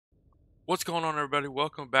What's going on, everybody?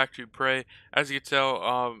 Welcome back to Prey. As you can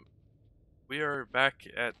tell, we are back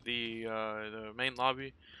at the main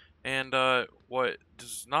lobby, and what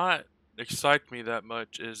does not excite me that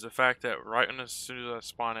much is the fact that as soon as I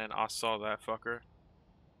spawn in, I saw that fucker,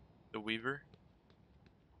 the Weaver,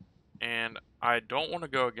 and I don't want to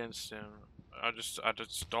go against him. I just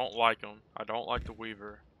don't like him. I don't like the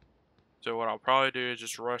Weaver. So what I'll probably do is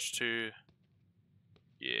just rush to.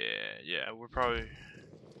 Yeah, we're probably.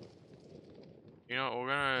 We're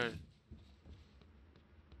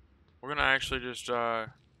gonna actually just go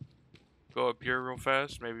up here real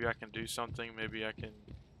fast. Maybe I can do something. Maybe I can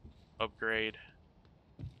upgrade.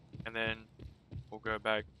 And then we'll go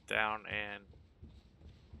back down and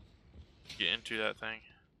get into that thing.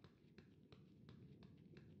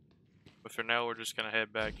 But for now, we're just going to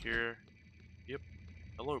head back here. Yep.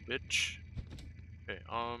 Hello, bitch. Okay,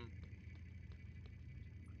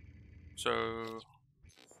 so,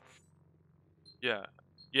 yeah.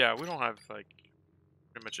 Yeah, we don't have, like,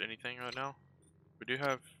 pretty much anything right now. We do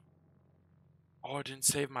have... Oh, I didn't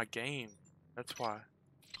save my game. That's why.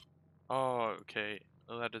 Oh, okay.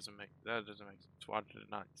 Well, that doesn't make sense. Why did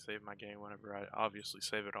it not save my game whenever I obviously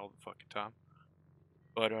save it all the fucking time?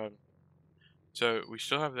 But, so we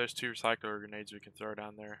still have those two recycler grenades we can throw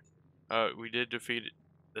down there. We did defeat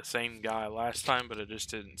the same guy last time, but it just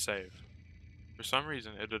didn't save. For some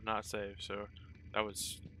reason, it did not save. So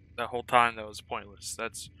that whole time that was pointless.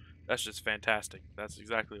 That's just fantastic. That's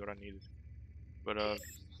exactly what I needed. But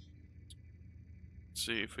let's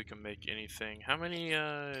see if we can make anything. How many?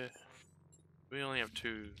 We only have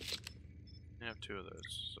two. We have two of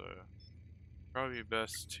those. So probably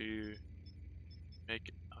best to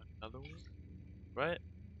make another one, right?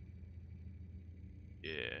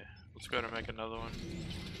 Yeah. Let's go ahead and make another one.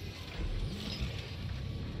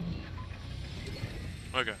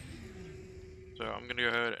 Okay. So I'm gonna go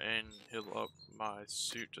ahead and heal up my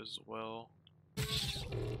suit as well.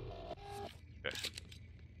 Okay.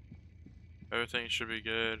 Everything should be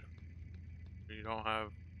good. We don't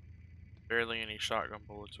have barely any shotgun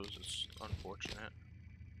bullets, which is unfortunate.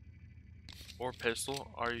 Or pistol?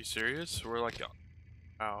 Are you serious? We're like,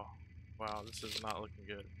 wow. Wow, this is not looking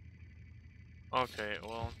good. Okay,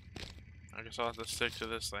 well, I guess I'll have to stick to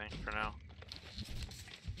this thing for now.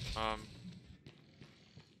 Um,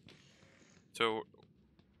 so,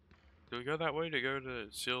 do we go that way to go to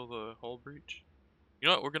seal the hull breach? You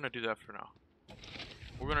know what? We're gonna do that for now.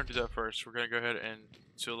 We're gonna do that first. We're gonna go ahead and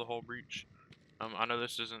seal the hull breach. I know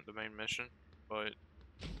this isn't the main mission, but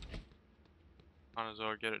might as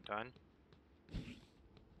well get it done.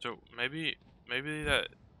 So maybe that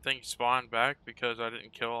thing spawned back because I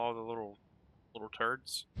didn't kill all the little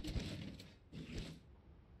turds.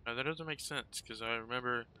 No, that doesn't make sense because I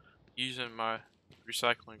remember using my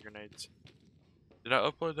recycling grenades. Did I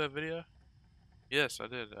upload that video? Yes, I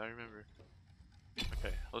did. I remember.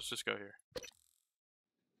 Okay, let's just go here.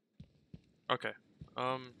 Okay.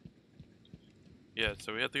 Um. Yeah,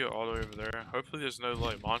 so we have to go all the way over there. Hopefully there's no,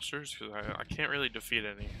 like, monsters, because I can't really defeat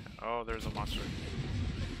any. Oh, there's a monster.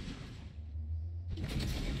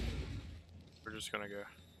 We're just gonna go.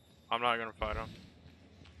 I'm not gonna fight him.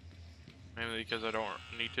 Mainly because I don't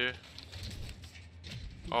need to.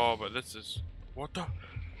 Oh, but this is... What the...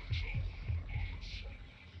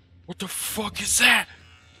 What the fuck is that?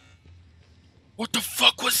 What the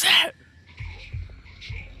fuck was that?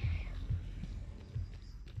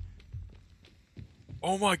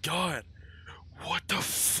 Oh my god. What the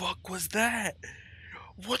fuck was that?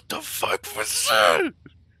 What the fuck was that?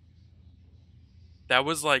 That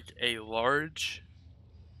was like a large...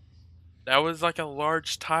 That was like a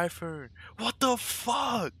large typhoon. What the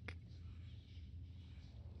fuck?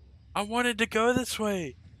 I wanted to go this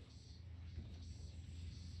way.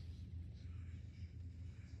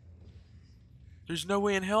 There's no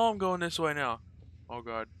way in hell I'm going this way now. Oh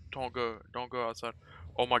god. Don't go. Don't go outside.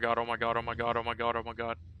 Oh my god. Oh my god. Oh my god. Oh my god. Oh my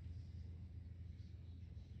god.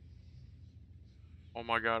 Oh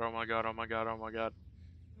my god. Oh my god. Oh my god. Oh my god.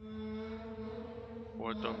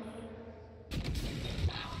 What the...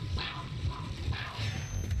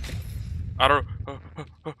 I don't...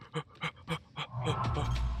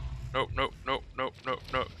 Nope, nope, nope, nope, nope,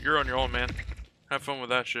 nope. You're on your own, man. Have fun with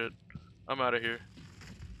that shit. I'm out of here.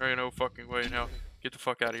 There ain't no fucking way now. Get the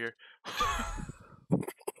fuck out of here.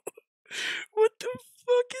 What the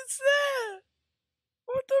fuck is that?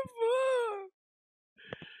 What the fuck?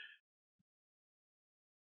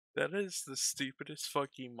 That is the stupidest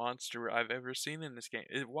fucking monster I've ever seen in this game.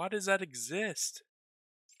 Why does that exist?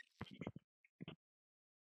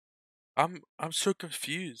 I'm so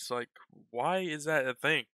confused. Like, why is that a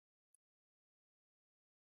thing?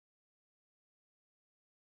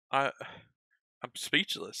 I I'm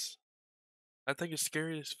speechless. I think it's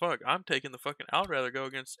scary as fuck. I'm taking the fucking. I'd rather go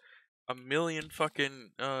against a million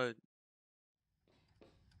fucking uh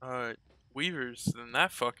weavers than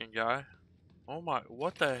that fucking guy. Oh my,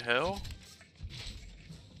 what the hell?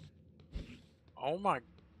 Oh my,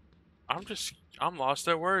 I'm lost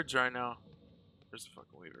at words right now. There's the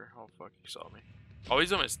fucking weaver. Oh fuck, he saw me. Oh,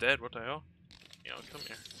 he's almost dead. What the hell? You know, come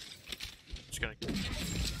here. Just gonna.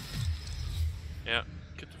 Yeah,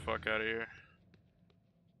 get the fuck out of here.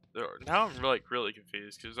 Now I'm like really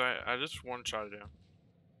confused because I just one-shotted him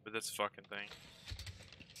with this fucking thing.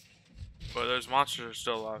 But those monsters are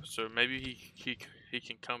still alive, so maybe he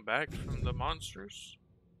can come back from the monsters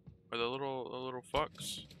or the little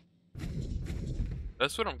fucks.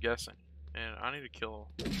 That's what I'm guessing. And I need to kill.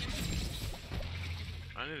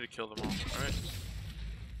 I need to kill them all. All right.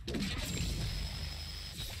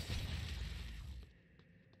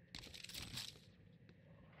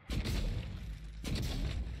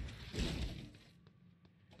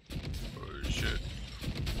 Oh shit.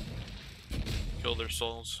 Kill their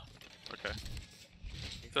souls. Okay. I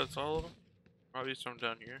think that's all of them. Probably some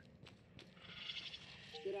down here.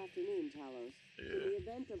 Good afternoon, Talos. Yeah. In the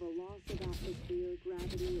event of a loss of atmosphere,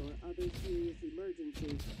 gravity, or other serious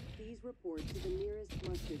emergency, please report to the nearest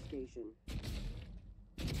muster station.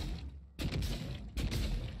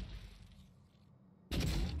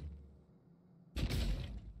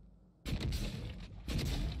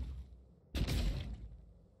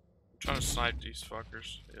 I'm trying to snipe these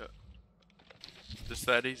fuckers. Yeah. Just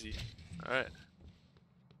that easy. Alright.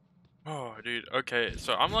 Oh, dude. Okay,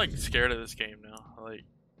 so I'm like scared of this game now. Like,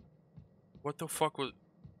 what the fuck was.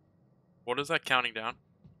 What is that counting down?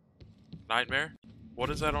 Nightmare? What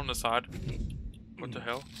is that on the side? What the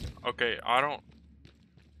hell? Okay, I don't.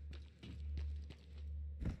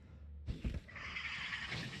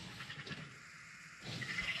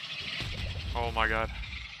 Oh my god.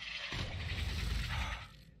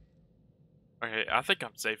 Okay, I think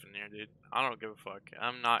I'm safe in here, dude. I don't give a fuck.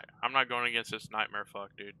 I'm not going against this nightmare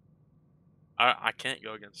fuck, dude. I can't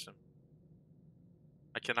go against him.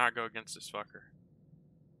 I cannot go against this fucker.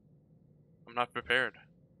 I'm not prepared.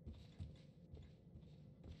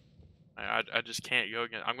 I just can't go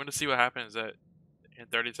against. I'm gonna see what happens in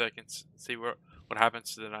 30 seconds. See what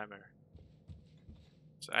happens to the nightmare.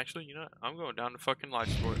 So actually, you know what? I'm going down to fucking life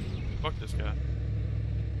support. Fuck this guy.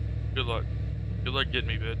 Good luck. Good luck getting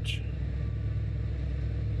me, bitch.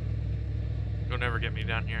 You'll never get me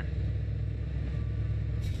down here.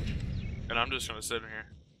 And I'm just gonna sit in here.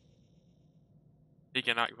 He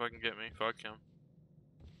cannot fucking get me. Fuck him.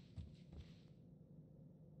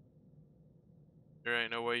 There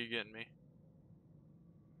ain't no way you getting me.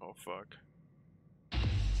 Oh fuck.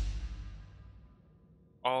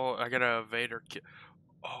 Oh, I got a Vader kill.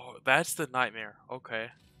 Oh, that's the nightmare.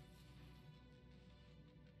 Okay.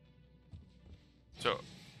 So,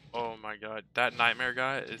 oh my god, that nightmare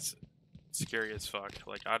guy is scary as fuck.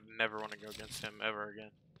 Like, I'd never want to go against him ever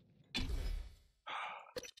again.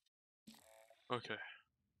 Okay.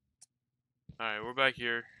 Alright, we're back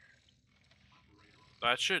here.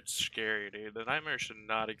 That shit's scary, dude. The nightmare should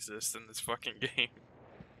not exist in this fucking game.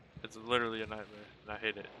 It's literally a nightmare, and I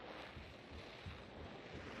hate it.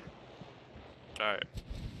 Alright.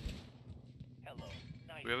 Hello.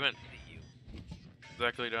 Nice We haven't to meet you.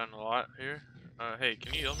 exactly done a lot here. Hey,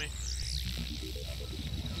 can you heal me?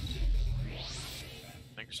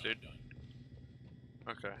 Thanks, dude.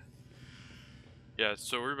 Okay. Yeah,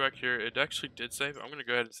 so we're back here. It actually did save. I'm gonna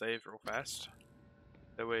go ahead and save real fast.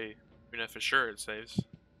 That way, we know for sure it saves.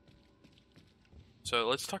 So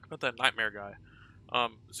let's talk about that nightmare guy.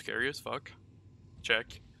 Scary as fuck.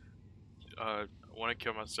 Check. Want to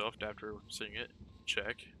kill myself after seeing it.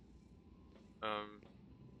 Check.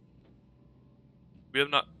 We have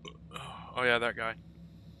not. Oh yeah, that guy.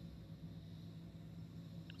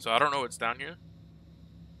 So I don't know what's down here,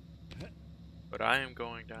 but I am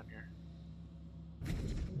going down here.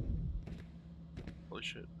 Holy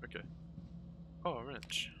shit. Okay. Oh, a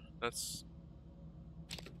wrench. That's.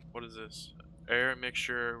 What is this? Air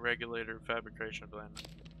mixture regulator fabrication plant.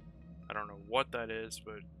 I don't know what that is,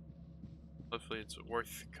 but hopefully it's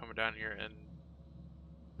worth coming down here and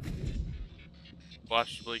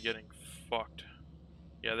possibly getting fucked.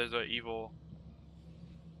 Yeah, there's an evil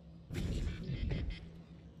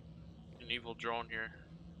drone here.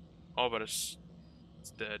 Oh, but it's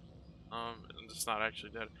dead. It's not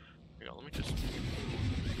actually dead. Hang on, let me just.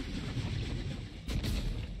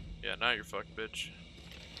 Yeah, now you're fucked, bitch.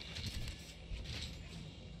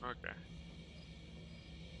 Okay.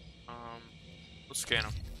 Let's scan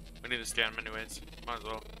him. We need to scan him anyways. Might as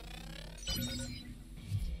well.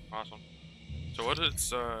 Awesome. So what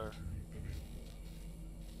is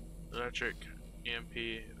electric,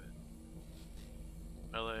 EMP,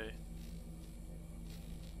 melee?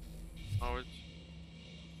 Oh, it's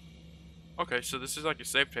okay. So this is like a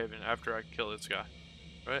safe haven after I kill this guy,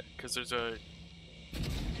 right? Because there's a nope.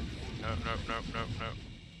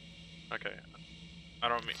 Okay, I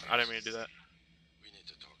didn't mean to do that. We need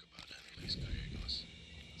to talk about Annalise Gallegos.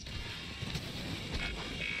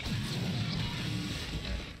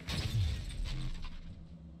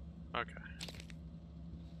 Okay.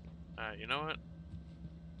 Alright, you know what?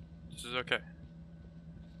 This is okay.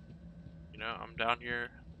 You know, I'm down here.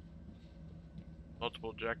 Multiple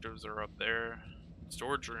objectives are up there.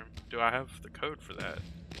 Storage room. Do I have the code for that?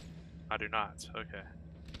 I do not. Okay.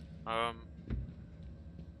 I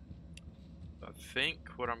think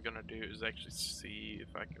what I'm gonna do is actually see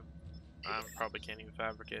if I can. I probably can't even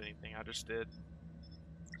fabricate anything. I just did.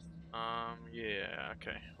 Yeah.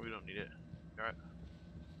 Okay. We don't need it. All right.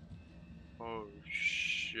 Oh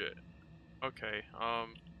shit. Okay.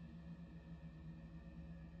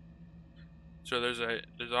 So there's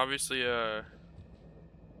obviously a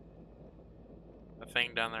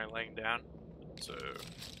thing down there laying down. So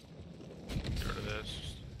get rid of this.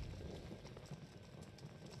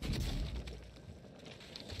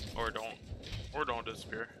 Or don't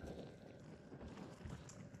disappear.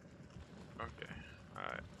 Okay.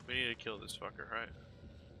 Alright. We need to kill this fucker, right?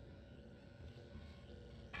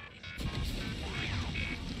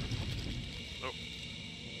 Nope.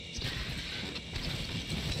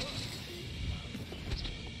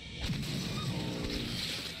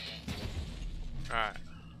 Alright.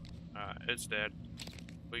 It's dead.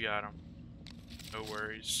 We got him. No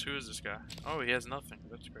worries. Who is this guy? Oh, he has nothing.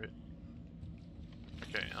 That's great.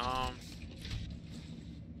 Okay,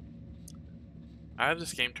 I have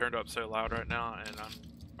this game turned up so loud right now, and I'm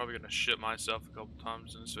probably gonna shit myself a couple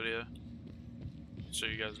times in this video. So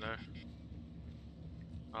you guys know.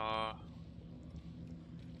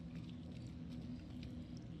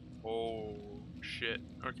 Oh shit.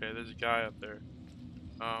 Okay, there's a guy up there.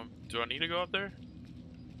 Do I need to go up there?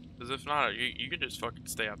 Because if not, you can just fucking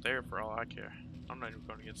stay up there for all I care. I'm not even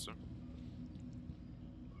going against him.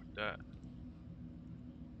 Fuck that.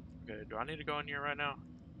 Okay, do I need to go in here right now?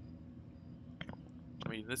 I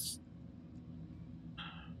mean, this...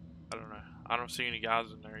 I don't know. I don't see any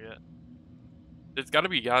guys in there yet. There's gotta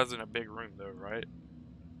be guys in a big room though, right?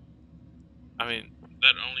 I mean,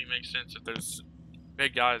 that only makes sense if there's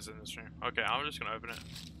big guys in this room. Okay, I'm just gonna open it.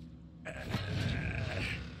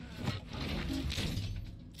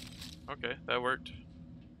 Okay, that worked.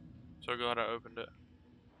 So glad I opened it.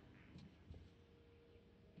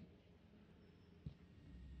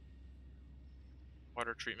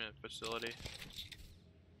 Water treatment facility.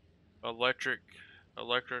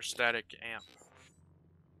 Electrostatic amp.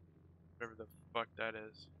 Whatever the fuck that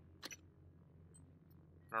is.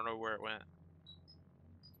 I don't know where it went.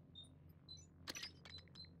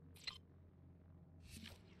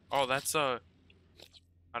 Oh, that's I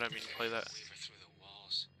didn't mean to play that. Lever through the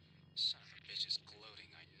walls. Son of a bitch is gloating,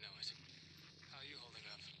 I know it. How are you holding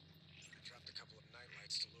up? I dropped a couple of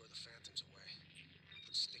nightlights to lure the phantoms away.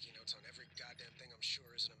 Put sticky notes on every goddamn thing I'm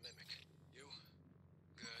sure isn't a mimic. You?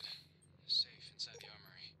 Good. Safe inside the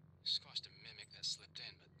armory. Squashed a mimic that slipped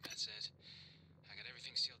in, but that's it. I got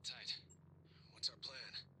everything sealed tight. What's our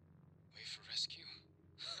plan? Wait for rescue?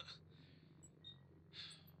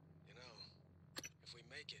 You know, if we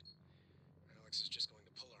make it, Alex is just going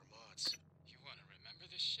to pull our mods. You want to remember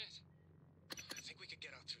this shit? I think we could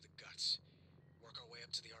get out through the guts. Work our way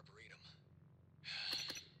up to the Arboretum.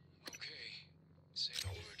 Okay. Say the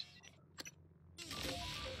word.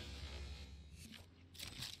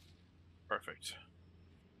 Perfect.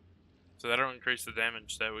 So that'll increase the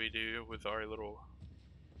damage that we do with our little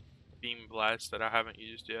beam blast that I haven't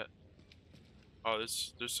used yet. Oh,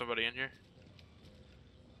 there's somebody in here.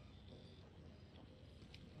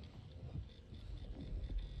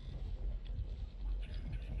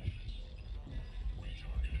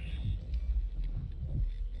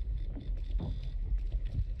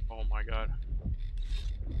 Oh my god.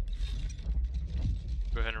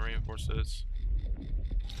 Go ahead and reinforce this.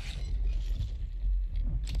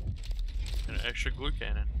 An extra glue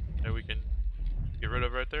cannon that we can get rid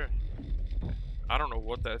of right there. I don't know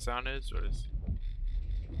what that sound is, but it's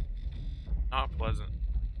not pleasant.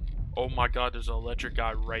 Oh my god, there's an electric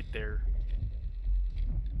guy right there.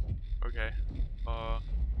 Okay.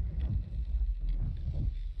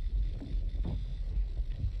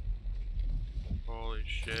 Holy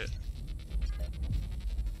shit.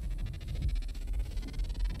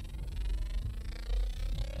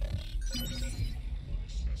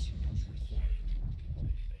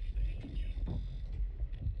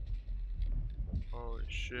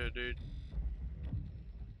 shit, dude.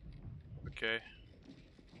 Okay.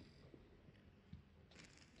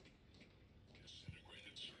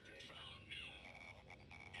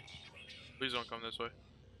 Please don't come this way.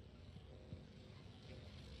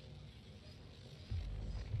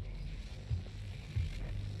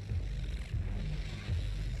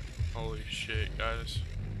 Holy shit, guys.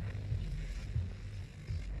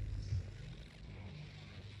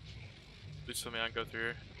 Please tell me I can go through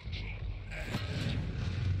here.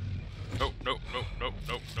 Nope, nope, nope, nope,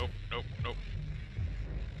 nope, nope, nope, nope.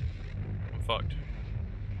 I'm fucked.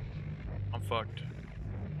 I'm fucked.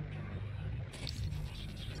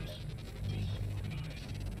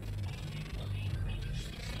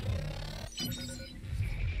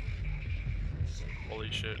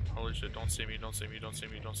 Holy shit, don't see me, don't see me, don't see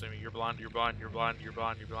me, don't see me. You're blind, you're blind, you're blind, you're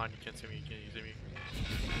blind, you're blind, you can't see me, you can't see me.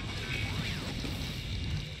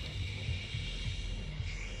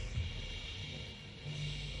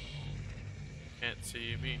 Can't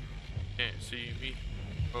see me, can't see me.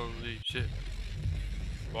 Holy shit.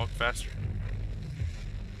 Walk faster.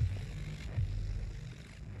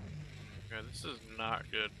 Yeah, this is not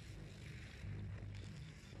good.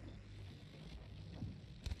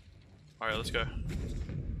 Alright, let's go.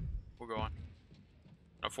 We'll go on.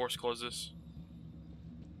 Now force close this.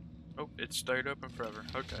 Oh, it stayed open forever.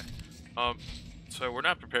 Okay. So we're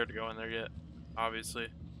not prepared to go in there yet, obviously.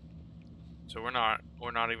 So we're not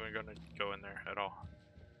even gonna go in there at all.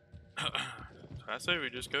 So I say we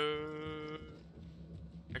just go.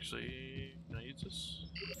 Actually, can I use this?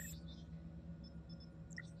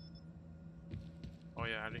 Oh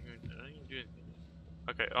yeah, I didn't even do anything.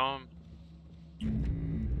 Okay,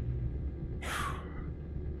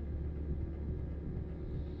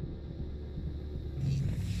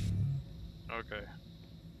 okay.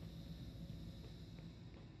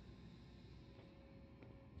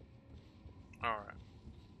 Alright.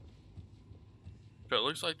 So it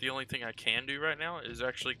looks like the only thing I can do right now is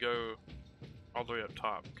actually go all the way up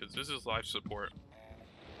top, because this is life support.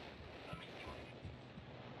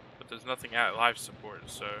 But there's nothing at life support,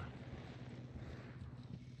 so...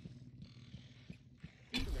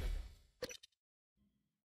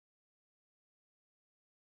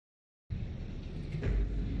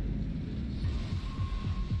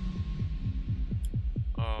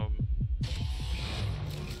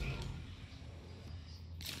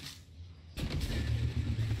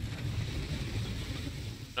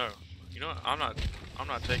 No. You know what? I'm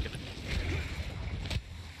not taking it.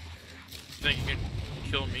 You think you can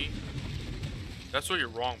kill me? That's where you're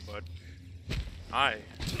wrong, bud. I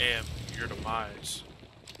am your demise.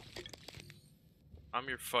 I'm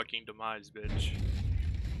your fucking demise, bitch.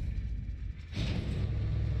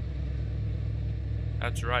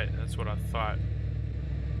 That's right, that's what I thought.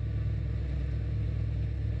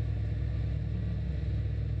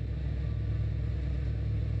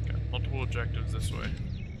 Got multiple objectives this way.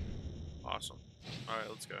 Awesome. Alright,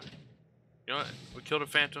 let's go. You know what? We killed a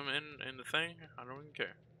phantom in the thing. I don't even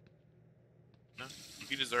care. No,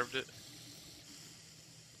 he deserved it.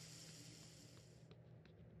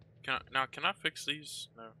 Can I fix these?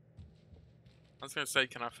 No. I was gonna say,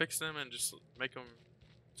 can I fix them and just make them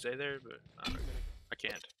stay there, but I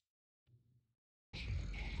can't.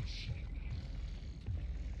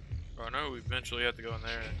 Oh no, we eventually have to go in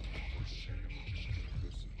there.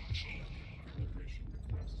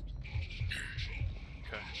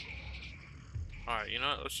 Okay. Alright, you know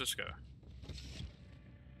what? Let's just go.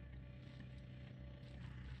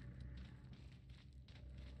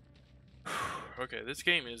 Okay, this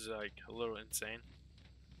game is like a little insane.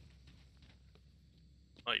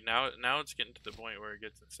 Like now it's getting to the point where it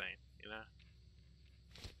gets insane, you know?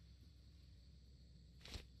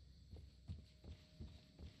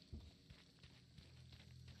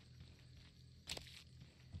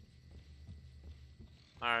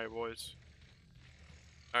 Alright, boys.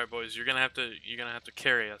 Alright, boys, you're gonna have to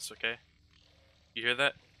carry us, okay? You hear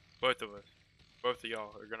that? Both of us. Both of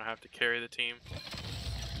y'all are gonna have to carry the team.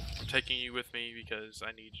 I'm taking you with me because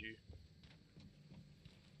I need you.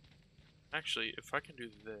 Actually, if I can do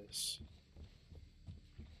this,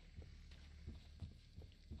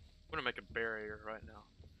 I'm gonna make a barrier right now.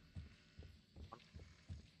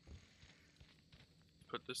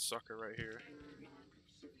 Put this sucker right here.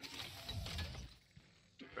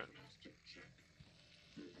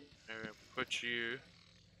 And put you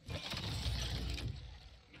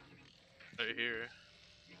right here.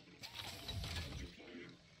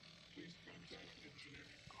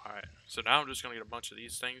 Alright, so now I'm just gonna get a bunch of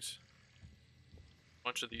these things. A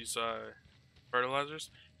bunch of these fertilizers.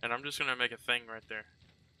 And I'm just gonna make a thing right there.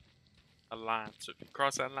 A line. So if you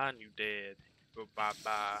cross that line, you dead. Go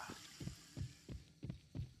bye-bye.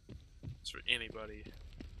 It's for anybody.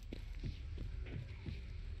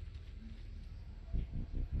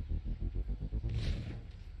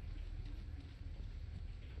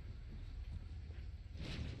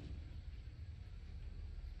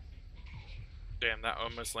 Damn, that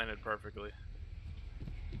almost landed perfectly.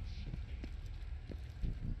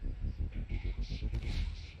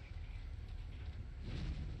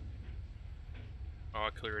 Oh, I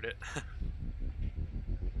cleared it.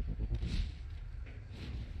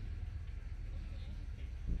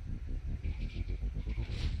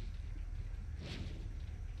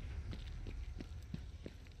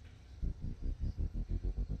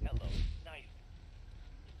 Hello, knife.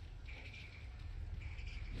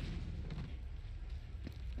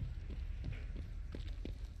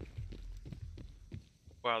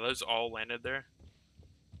 Wow, those all landed there.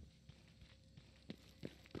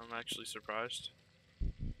 I'm actually surprised.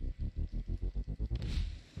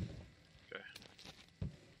 Okay.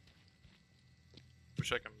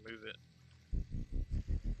 Wish I could move it.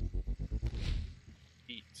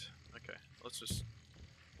 Eat. Okay, let's just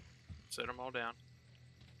set them all down.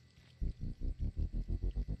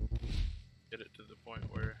 Get it to the point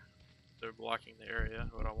where they're blocking the area,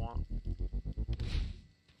 what I want.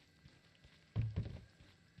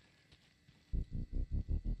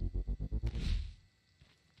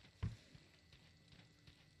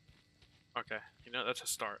 Okay, you know, that's a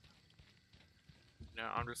start.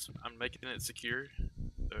 Now I'm making it secure,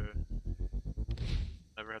 so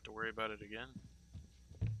never have to worry about it again.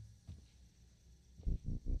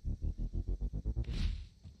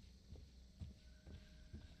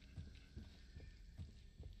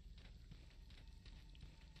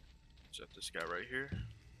 Set this guy right here.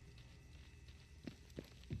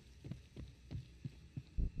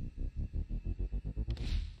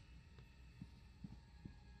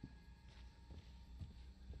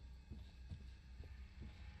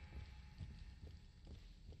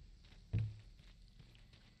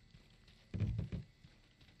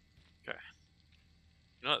 Okay.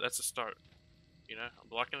 You know what? That's a start. You know, I'm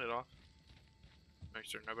blocking it off. Make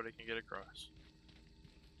sure nobody can get across.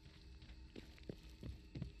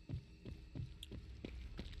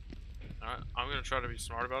 Alright, I'm gonna try to be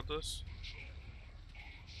smart about this.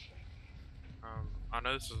 I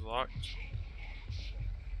know this is locked.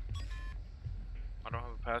 I don't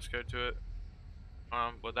have a passcode to it.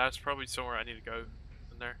 But that's probably somewhere I need to go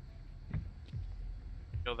in there.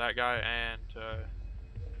 Kill that guy and,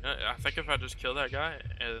 I think if I just kill that guy,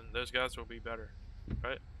 and those guys will be better,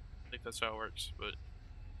 right? I think that's how it works, but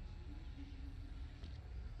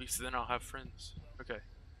at least then I'll have friends. Okay,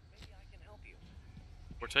 Maybe I can help you.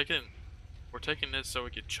 we're taking this so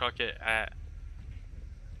we can chuck it at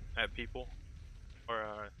people,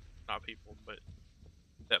 or not people, but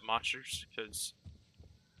at monsters, because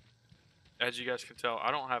as you guys can tell,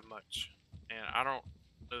 I don't have much, and I don't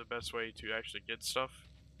know the best way to actually get stuff.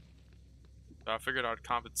 So I figured I'd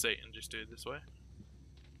compensate and just do it this way.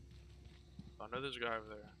 I know there's a guy over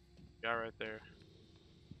there. Guy right there.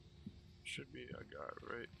 Should be a guy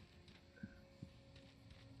right there.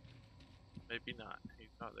 Maybe not.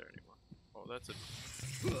 He's not there anymore. Oh, that's it.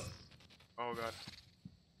 Oh god.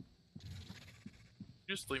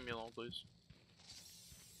 Just leave me alone, please.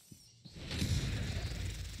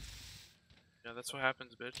 Yeah, that's what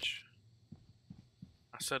happens, bitch.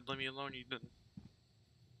 I said leave me alone, you didn't.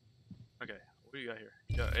 Okay, what do you got here?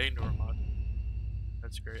 You got a Normod.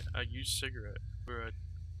 That's great. A used cigarette. Or a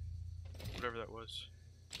whatever that was.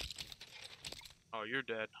 Oh, you're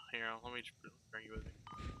dead. Here, let me just bring you with me.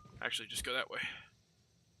 Actually, just go that way.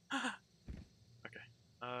 Okay.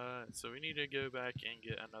 So we need to go back and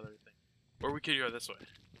get another thing. Or we could go this way.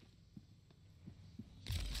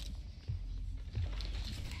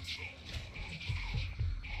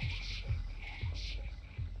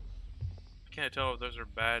 I can't tell if those are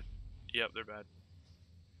bad. Yep, they're bad.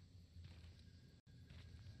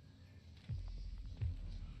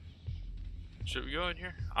 Should we go in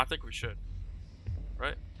here? I think we should.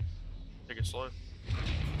 Right? Take it slow.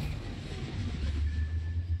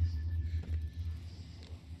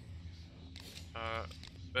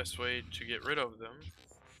 Best way to get rid of them,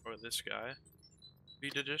 or this guy, would be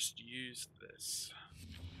to just use this.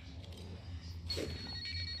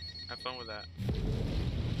 Have fun with that.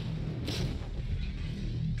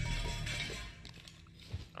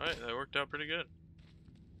 Alright, that worked out pretty good.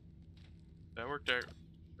 That worked out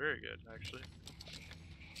very good, actually.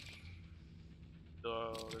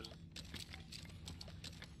 So,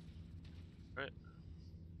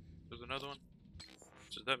 there's another one.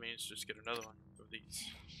 So that means just get another one of these.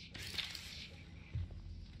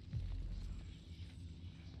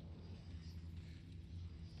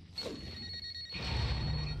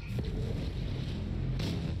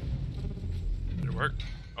 work?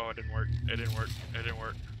 Oh, it didn't work. It didn't work. It didn't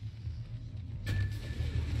work.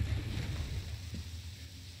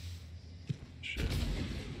 Shit.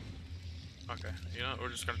 Okay, you know what? We're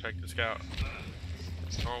just gonna take this guy out.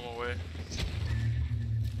 Normal way.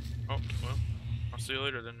 Oh, well. I'll see you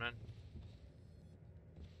later then, man.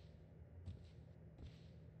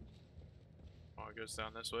 Oh, it goes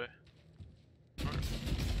down this way. Okay.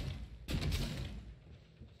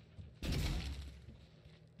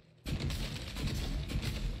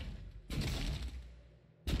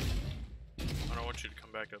 I don't want you to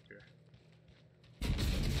come back up here.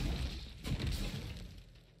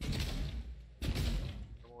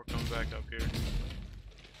 No more coming back up here.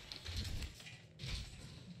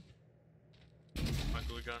 My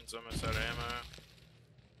glue gun's almost out of ammo.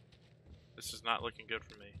 This is not looking good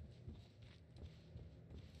for me.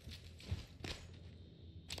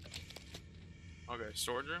 Okay,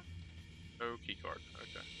 storage room? No key card.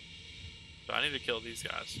 Okay. So I need to kill these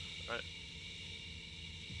guys, right?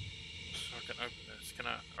 So I can open this. Can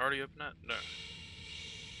I already open that? No.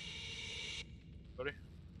 Buddy?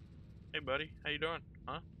 Hey buddy, how you doing?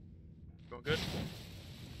 Huh? Going good?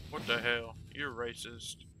 What the hell? You're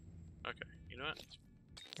racist. Okay, you know what?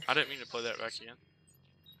 I didn't mean to play that back again.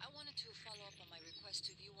 I wanted to follow up on my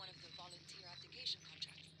request to view one of the volunteer application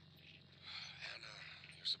contracts. Anna,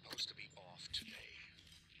 you're supposed to be off today.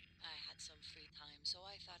 I had some free time, so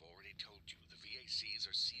I thought... I've already told you, the VACs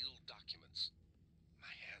are sealed documents. My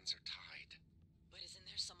hands are tied. But isn't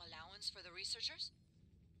there some allowance for the researchers?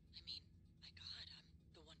 I mean, my God, I'm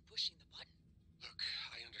the one pushing the button. Look,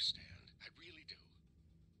 I understand. I really do.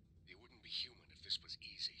 It wouldn't be human if this was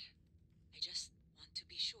easy. I just want to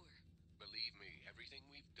be sure. Believe me, everything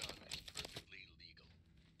we've done is perfectly legal.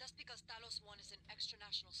 That's because Talos 1 is in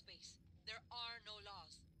extra-national space. There are no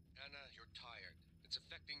laws. Anna, you're tired. It's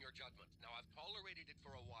affecting your judgment. Now, I've tolerated it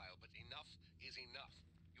for a while, but enough is enough.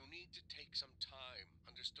 You need to take some time.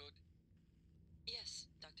 Understood? Yes,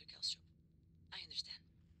 Dr. Kelstrup. I understand.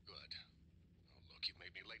 Good. Oh, look, you've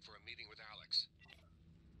made me late for a meeting with Alex.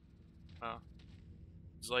 Oh.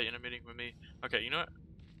 He's late in a meeting with me. Okay, you know what?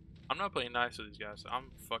 I'm not playing nice with these guys.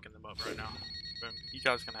 I'm fucking them up right now. Boom. You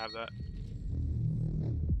guys can have that.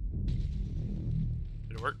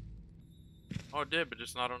 Did it work? Oh, it did, but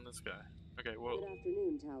just not on this guy. Okay, well. Good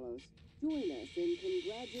afternoon, Talos. Join us in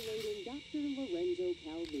congratulating Dr. Lorenzo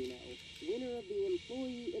Calvino, winner of the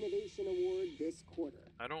Employee Innovation Award this quarter.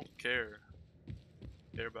 I don't care.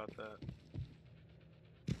 Care about that.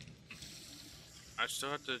 I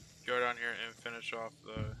still have to go down here and finish off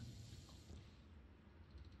the...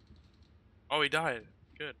 Oh, he died.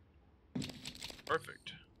 Good.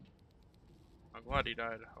 Perfect. I'm glad he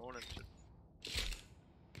died. I wanted to...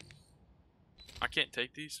 I can't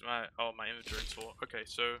take these. My inventory's full. Okay,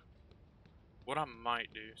 so what I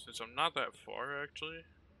might do, since I'm not that far actually.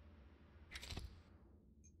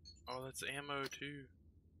 Oh, that's ammo too.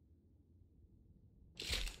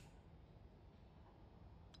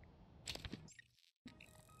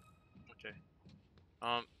 Okay.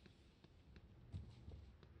 I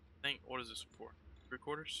think, what is this for?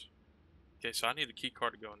 3/4? Okay, so I need a key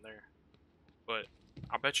card to go in there. But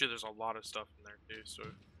I bet you there's a lot of stuff in there too, so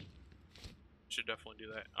should definitely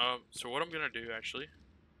do that. So what I'm gonna do actually,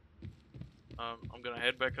 I'm gonna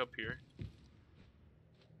head back up here,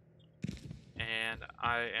 and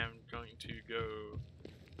I am going to go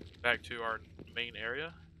back to our main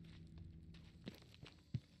area,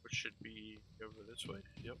 which should be over this way.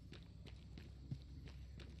 Yep.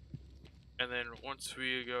 And then once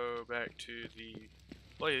we go back to the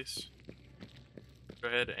place, go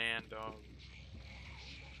ahead and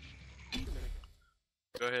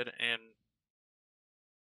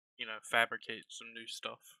you know, fabricate some new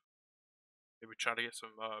stuff. Maybe try to get some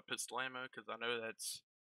pistol ammo, because I know that's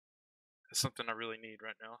something I really need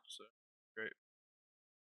right now. So great.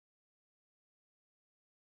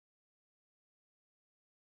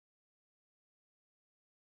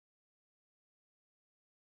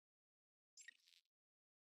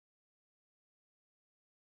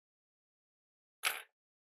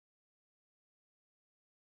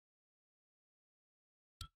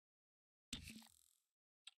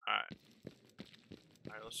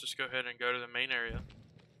 Alright, let's just go ahead and go to the main area.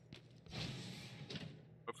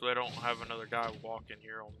 Hopefully I don't have another guy walk in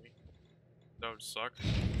here on me. That would suck.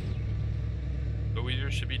 The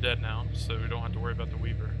Weaver should be dead now, so we don't have to worry about the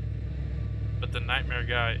Weaver. But the Nightmare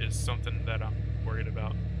guy is something that I'm worried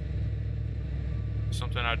about.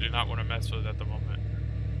 Something I do not want to mess with at the moment.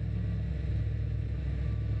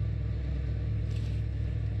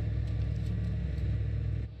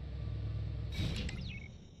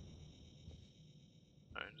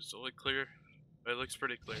 Alright, does it look clear? It looks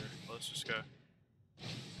pretty clear. Let's just go.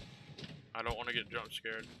 I don't want to get jump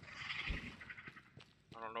scared.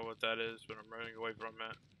 I don't know what that is, but I'm running away from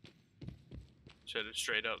it. Shit is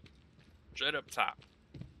straight up top.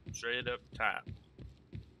 Straight up top.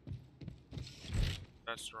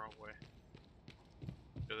 That's the wrong way.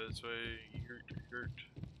 Go this way.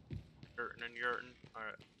 Yurtin and yurtin.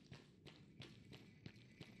 Alright.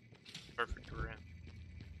 Perfect, we're in.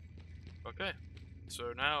 Okay.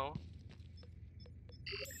 So now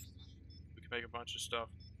we can make a bunch of stuff,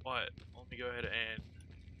 but let me go ahead and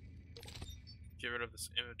get rid of this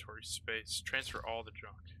inventory space. Transfer all the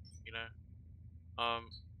junk, you know?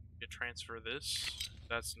 You transfer this.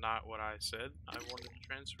 That's not what I said I wanted to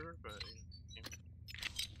transfer, but you know.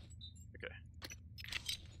 Okay.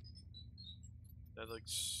 That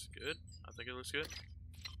looks good. I think it looks good.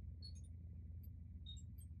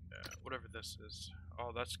 Whatever this is.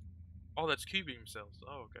 Oh, that's Q-beam cells.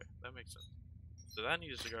 Oh, okay, that makes sense. So that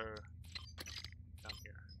needs to go down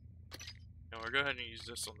here. Now we'll go ahead and use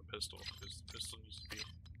this on the pistol because the pistol needs to be.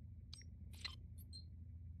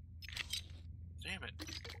 Damn it!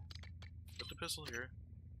 Put the pistol here.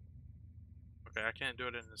 Okay, I can't do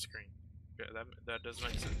it in the screen. Okay, that does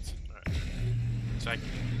make sense. All right. So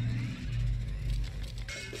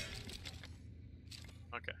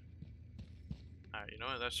okay. Alright, you know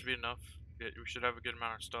what? That should be enough. We should have a good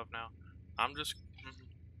amount of stuff now. I just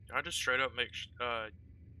straight up make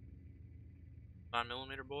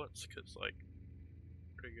 9mm bullets because like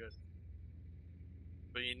pretty good.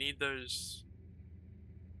 But you need those.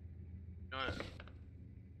 You know what?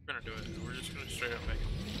 We're gonna do it. We're just gonna straight up make them.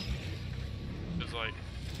 Because like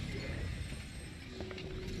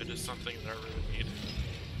it is something that I really need.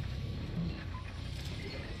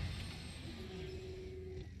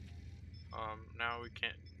 Now we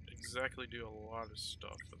can't exactly do a lot of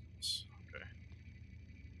stuff with this. Okay.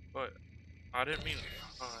 But I didn't mean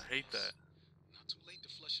I hate that. Not too late to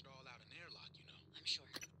flush it all out in airlock, you know. I'm sure.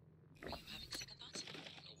 Are you having second thoughts?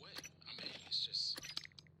 No way. I mean, it's just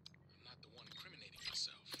I'm not the one incriminating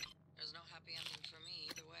myself. There's no happy ending for me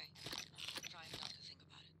either way. I'm trying not to think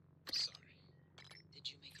about it. Sorry. Did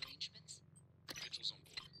you make arrangements? Mitchell's on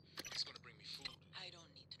board. He's gonna bring me food. I don't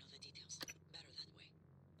need to know the details. Better that way.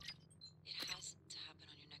 It has to happen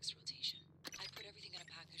on your next rotation. I put everything in a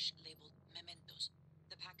package labeled mementos.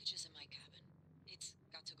 The package is in my cabin. It's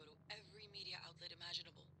got to go to every media outlet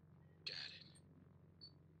imaginable. Got it.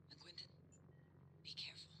 And Quentin, be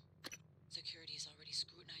careful. Security is already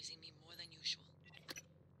scrutinizing me more than usual.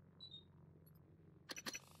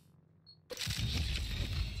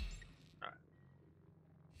 Alright.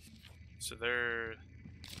 So they're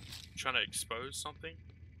trying to expose something?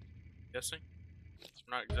 Guessing?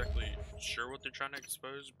 I'm not exactly sure what they're trying to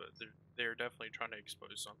expose, but they're definitely trying to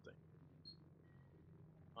expose something.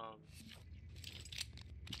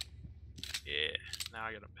 Yeah, now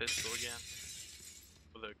I got a pistol again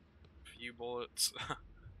with a few bullets.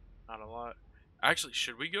 Not a lot. Actually,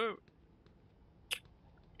 should we go?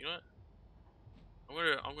 You know what?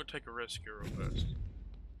 I'm gonna take a risk here real fast.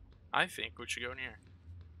 I think we should go in here.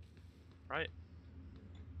 Right?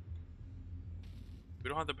 We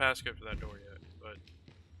don't have the passcode for that door yet, but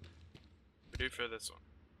we do for this one,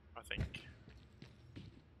 I think.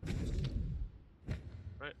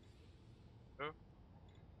 Right? Go.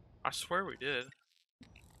 I swear we did.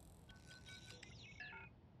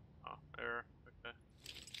 Oh, error. Okay.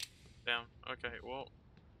 Down. Okay, well.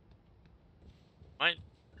 I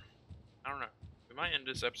don't know. We might end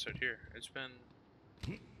this episode here. It's been.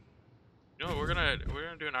 You know what? We're gonna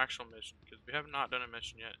do an actual mission because we have not done a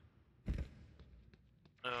mission yet.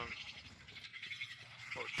 Oh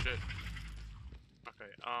shit.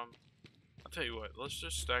 Okay. I'll tell you what. Let's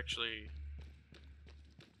just actually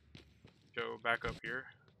go back up here,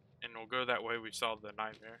 and we'll go that way we solved the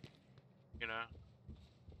nightmare. You know.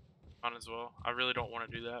 Might as well. I really don't want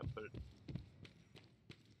to do that, but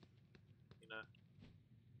you know,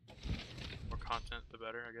 more content the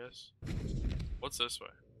better, I guess. What's this way?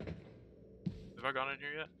 Have I gone in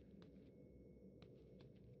here yet?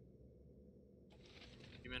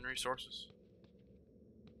 Human resources.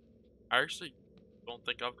 I actually don't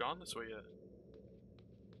think I've gone this way yet.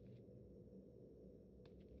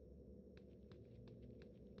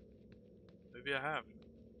 Maybe I have.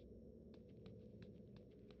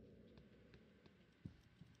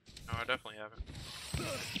 No, I definitely haven't.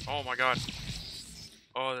 Oh my god.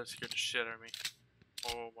 Oh, that scared the shit out of me.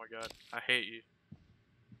 Oh my god. I hate you.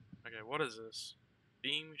 Okay, what is this?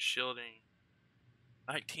 Beam shielding.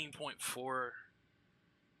 19.4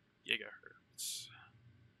 gigahertz.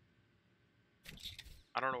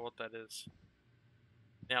 I don't know what that is.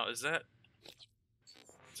 Now, is that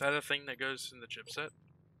a thing that goes in the chipset?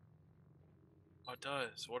 Oh, it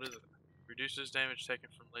does. What is it? Reduces damage taken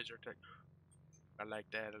from laser attack. I like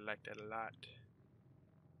that. I like that a lot.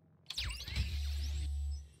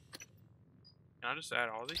 Can I just add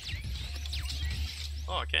all these?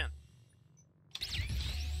 Oh, I can.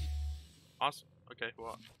 Awesome. Okay,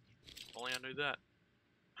 well, only I knew that.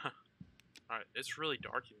 Alright, it's really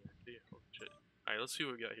dark in here, too. Holy shit. Alright, let's see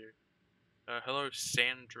what we got here. Hello,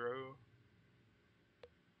 Sandro.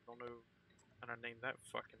 Don't know how to name that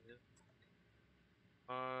fucking is.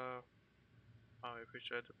 I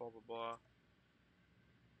appreciate it, blah blah blah.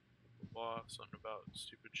 Blah, blah, something about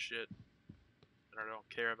stupid shit that I don't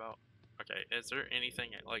care about. Okay, is there anything,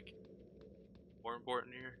 like, more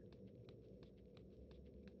important here?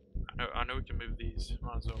 I know we can move these.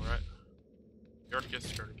 Might as well, right? Scarticus,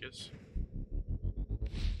 Scarticus.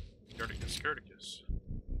 Scarticus, Scarticus.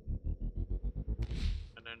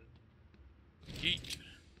 And then Yeet.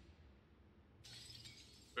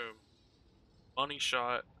 Boom. Money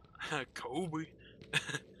shot. Kobe.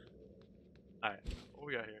 Alright, what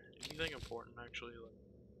we got here? Anything important actually?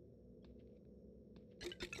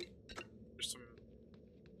 Like, there's some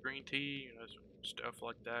green tea, you know, some stuff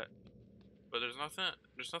like that. But there's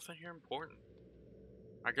nothing here important.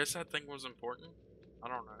 I guess that thing was important. I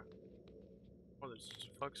don't know. Oh, there's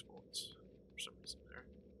flex bolts for some reason there.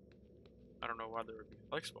 I don't know why there would be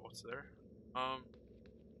flex bolts there. I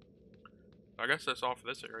guess that's all for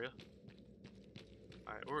this area.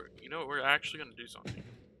 Alright, we're actually gonna do something.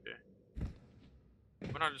 Okay.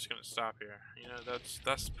 We're not just gonna stop here. You know,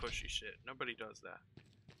 that's pushy shit. Nobody does that.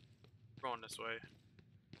 We're going this way.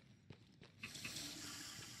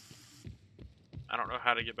 I don't know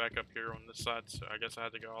how to get back up here on this side, so I guess I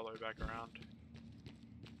had to go all the way back around.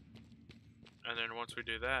 And then once we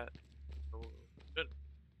do that, oh, good.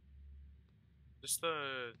 Just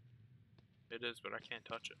it is, but I can't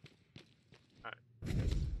touch it. Alright.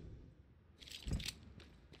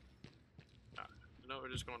 No, we're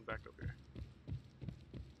just going back up here.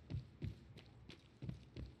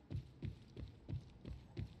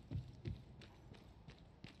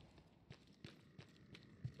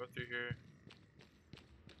 Go through here.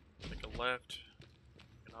 Take a left.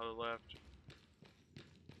 Another left.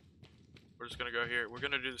 We're just gonna go here. We're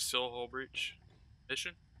gonna do the seal hole breach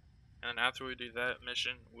mission. And then after we do that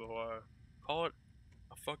mission, we'll call it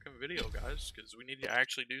a fucking video, guys. Because we need to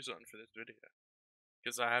actually do something for this video.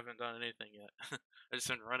 Because I haven't done anything yet. I've just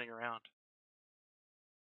been running around.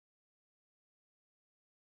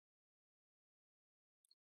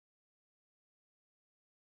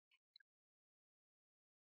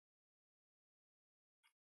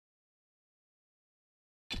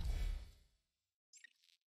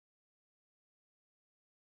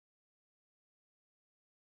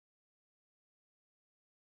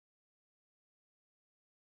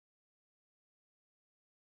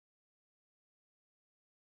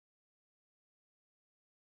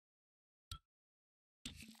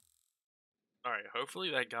 Alright,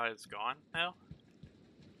 hopefully that guy is gone now.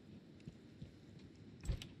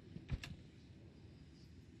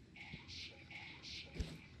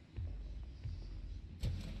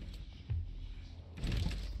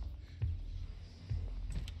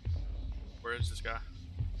 Where is this guy?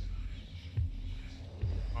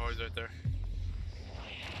 Oh, he's right there.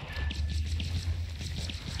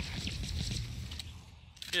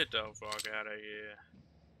 Get the fuck out of here.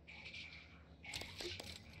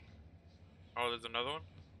 Oh, there's another one?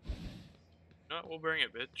 No, we'll bring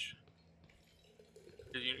it, bitch.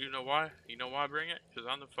 You know why? You know why I bring it? Because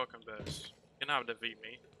I'm the fucking best. You cannot defeat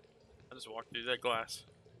me. I just walked through that glass.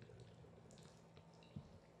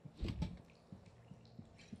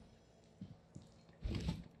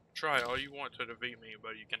 Try all you want to defeat me,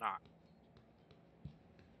 but you cannot.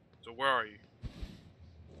 So where are you?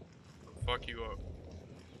 I'll fuck you up.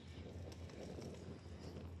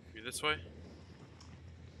 You this way?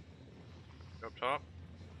 Up top?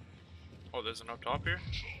 Oh, there's an up top here?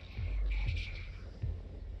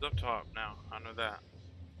 It's up top now. I know that.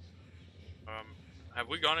 Have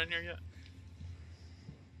we gone in here yet?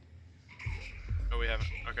 No, we haven't.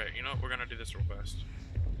 Okay, you know what? We're gonna do this real fast.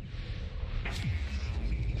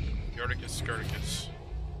 Scarticus, Scarticus.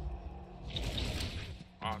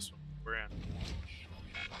 Awesome. We're in.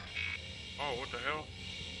 Oh, what the hell?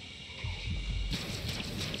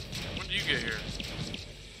 When did you get here?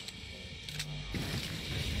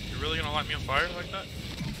 You're really gonna light me on fire like that?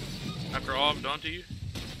 After all I've done to you?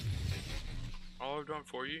 All I've done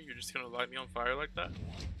for you, you're just gonna light me on fire like that?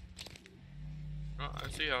 Oh, I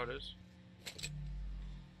see how it is.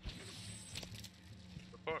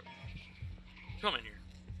 The fuck? Come in here.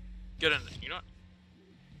 Get in there. You know what?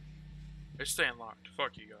 It's staying locked.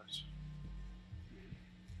 Fuck you guys.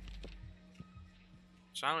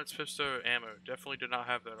 Silence pistol ammo. Definitely did not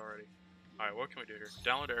have that already. Alright, what can we do here?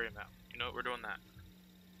 Download area map. You know what? We're doing that.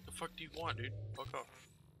 The fuck do you want, dude? Fuck off.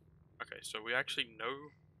 Okay, so we actually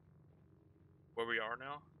know where we are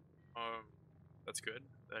now. That's good.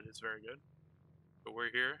 That is very good. But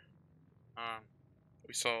we're here.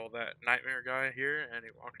 We saw that nightmare guy here, and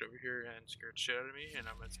he walked over here and scared the shit out of me, and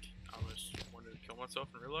I almost wanted to kill myself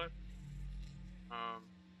in real life.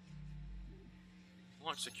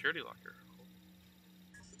 Unlock security locker.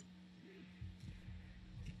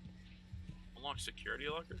 Unlock security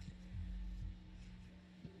locker?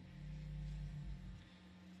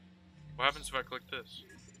 What happens if I click this?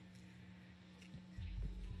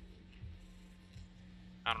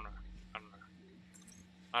 I don't know.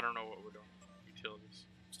 I don't know what we're doing. Utilities.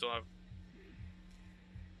 Still have...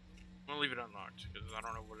 I'm gonna leave it unlocked, because I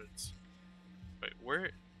don't know what it's... Wait,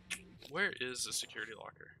 where is the security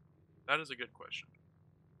locker? That is a good question.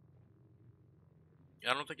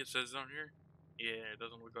 I don't think it says it on here. Yeah, it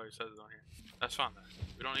doesn't look like it says it on here. That's fine then.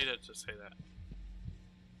 We don't need it to say that.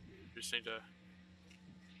 We just need to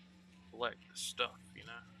collect the stuff, you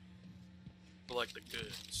know? Collect the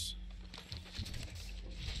goods.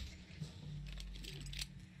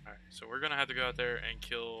 Alright, so we're gonna have to go out there and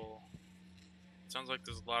kill... Sounds like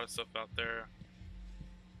there's a lot of stuff out there.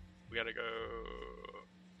 We gotta go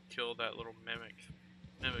kill that little mimic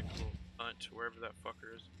little hunt, wherever that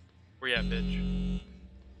fucker is. Where you at, bitch?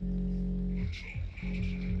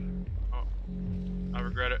 Oh, I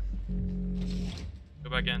regret it. Go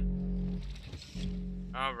back in.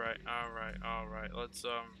 Alright, let's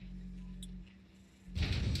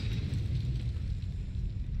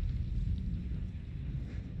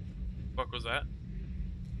fuck was that?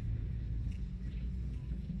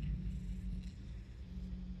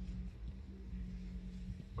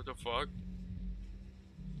 What the fuck?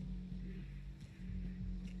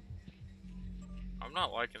 I'm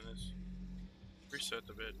not liking this. Reset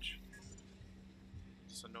the bitch.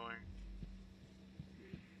 It's annoying.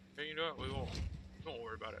 Hey, you know what? We won't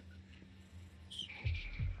worry about it.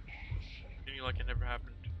 Continue like it never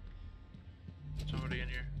happened. Somebody in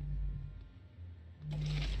here.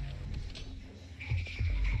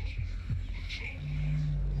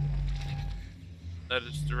 That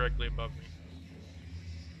is directly above me.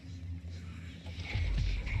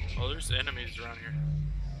 Oh, there's enemies around here.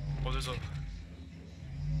 Oh, there's a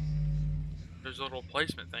little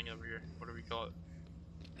placement thing over here. What do we call it?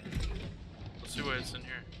 Let's see what it's in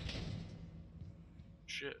here.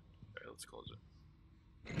 Shit. Okay, let's close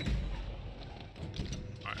it.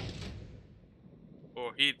 Alright.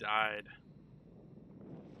 Oh, he died.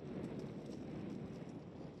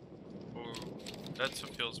 Oh, that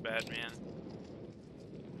feels bad, man.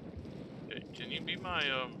 Okay, can you be my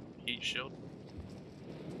heat shield?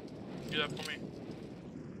 Do that for me?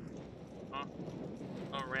 Huh?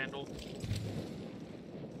 Oh, Randall.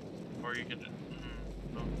 Or you can just...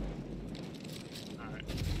 no. Alright.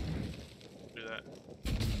 Do that.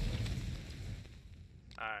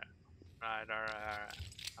 Alright. Alright.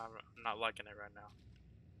 I'm not liking it right now.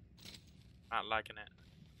 Not liking it.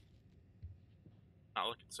 Not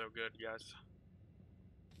looking so good, guys.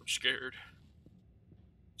 I'm scared.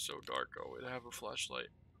 So dark. Oh, wait, I have a flashlight.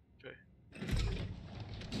 Okay.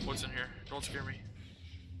 What's in here? Don't scare me.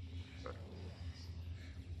 Good.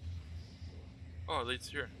 Oh, it leads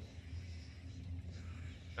here.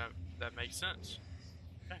 That makes sense.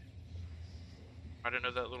 Okay. I didn't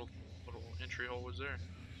know that little entry hole was there.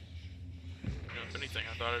 You know, if anything,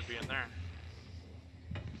 I thought it'd be in there.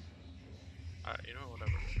 Alright, you know,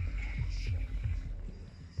 whatever.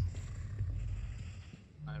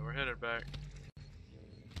 Alright, we're headed back.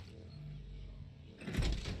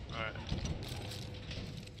 Alright.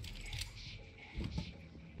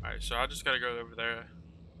 Alright, so I just gotta go over there.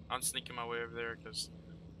 I'm sneaking my way over there because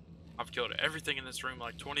I've killed everything in this room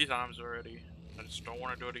like 20 times already. I just don't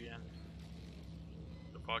want to do it again.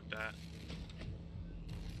 So fuck that.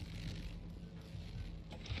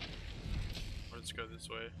 Let's go this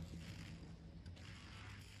way.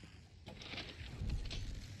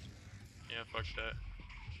 Yeah, fuck that.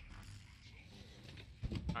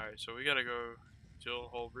 Alright, so we gotta go till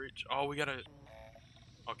whole breach. Oh, we gotta...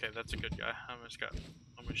 Okay, that's a good guy. I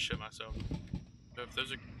almost shit myself. So if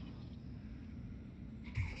there's a...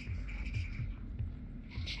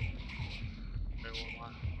 Okay,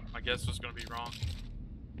 well, my guess was gonna be wrong.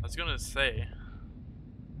 I was gonna say...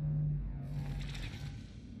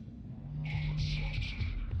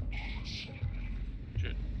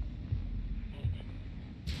 Shit.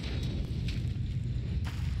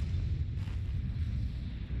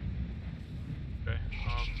 Okay,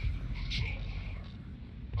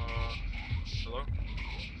 hello?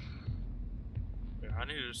 Okay, I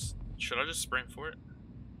need should I just sprint for it?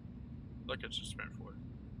 Look, it's just sprint for it.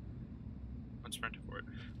 I'm sprinting for it.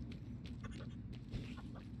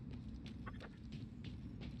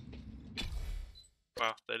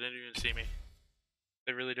 Wow, they didn't even see me.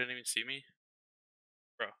 They really didn't even see me?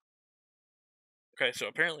 Bro. Okay, so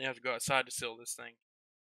apparently I have to go outside to seal this thing.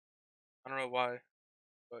 I don't know why,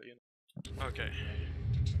 but you know. Okay.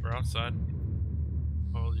 We're outside.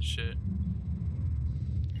 Holy shit.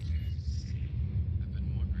 I've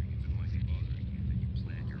been wondering if it might be bothering you that you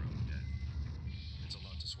plan your own death. It's a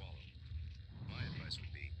lot to swallow. My advice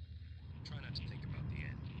would be, try not to think about the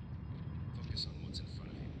end. Focus on what's in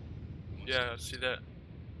front of you. One Yeah, step at a see time. that?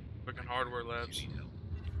 Fucking hardware If labs. you need help,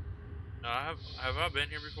 Have I been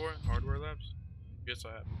here before? Hardware labs? Yes,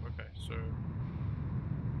 I have. Okay, so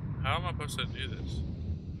how am I supposed to do this?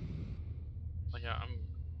 Like, I'm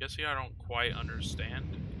guessing I don't quite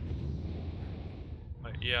understand.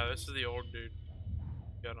 Like, yeah, this is the old dude.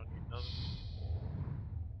 Yeah, I don't need nothing.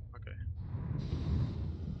 Okay.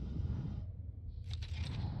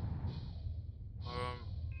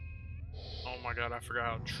 Oh my god, I forgot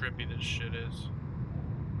how trippy this shit is.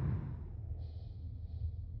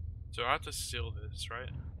 So I have to seal this, right?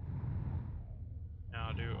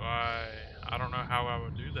 Now, I don't know how I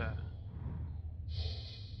would do that.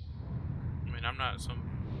 I mean, I'm not some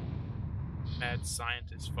mad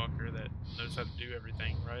scientist fucker that knows how to do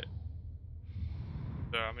everything, right?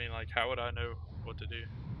 So, I mean, like, how would I know what to do?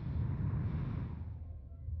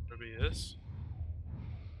 Would it be this?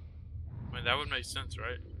 I mean, that would make sense,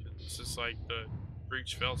 right? 'Cause it's just like the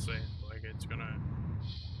breach failsafe. Like, it's gonna.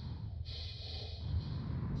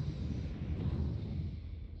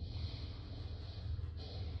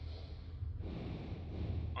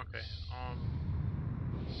 Okay.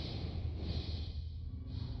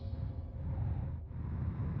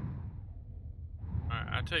 Alright,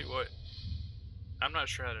 I tell you what. I'm not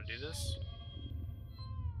sure how to do this.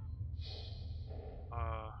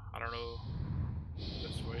 I don't know the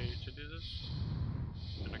best way to do this.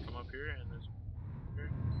 Can I come up here and there's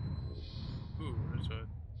here? Ooh, there's a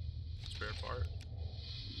spare part.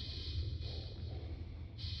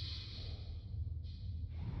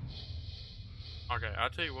 Okay, I'll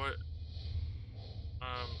tell you what.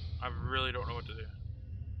 I really don't know what to do.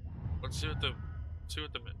 Let's see what the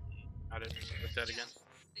I didn't even look that again.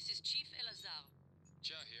 This is Chief Elazar.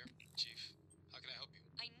 Ja here, Chief. How can I help you?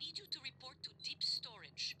 I need you to report to Deep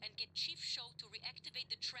Storage and get Chief Show to reactivate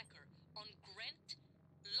the tracker on Grant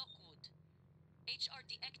Lockwood. HR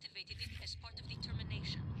deactivated it as part of the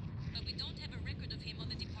termination, but we don't have a record of him on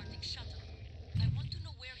the departing shuttle. I want to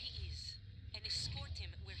know where he is and escort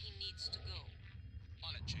him where he needs to go.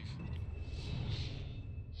 On it, Chief.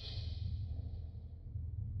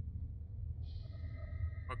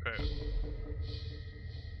 Okay.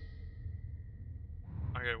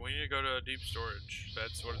 Okay, we need to go to deep storage.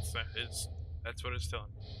 That's what that's what it's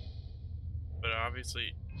telling me. But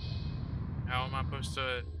obviously, how am I supposed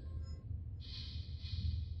to?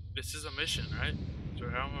 This is a mission, right? So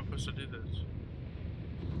how am I supposed to do this?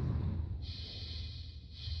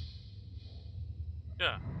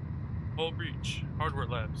 Yeah. Whole breach. Hardware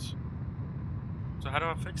labs. So how do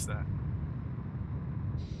I fix that?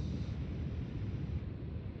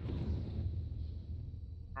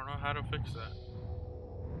 I don't know how to fix that.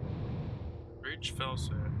 Breach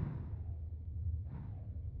failsafe.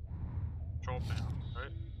 Control panel,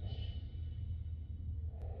 right?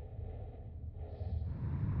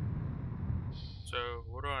 So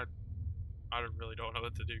what do I really don't know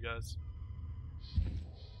what to do, guys.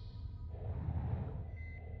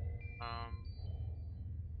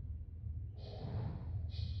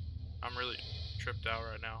 I'm really tripped out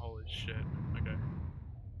right now. Holy shit. Okay.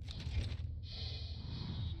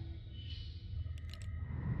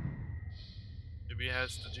 Maybe it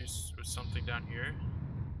has to do with something down here.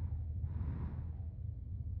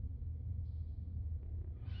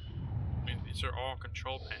 I mean, these are all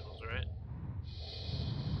control panels, right?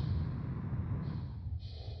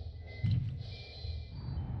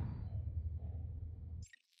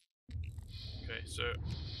 Okay, so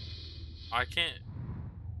I can't.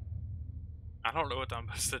 I don't know what I'm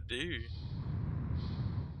supposed to do.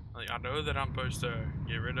 Like, I know that I'm supposed to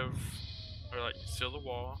get rid of, or like seal the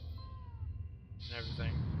wall and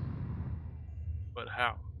everything. But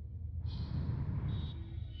how?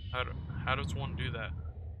 How do, how does one do that?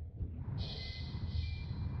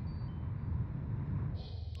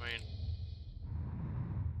 I mean,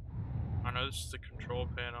 I know this is the control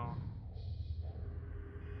panel.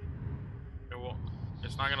 It won't.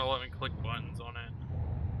 It's not gonna let me click buttons on it.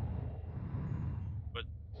 But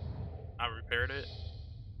I repaired it.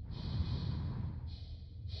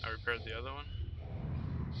 I repaired the other one.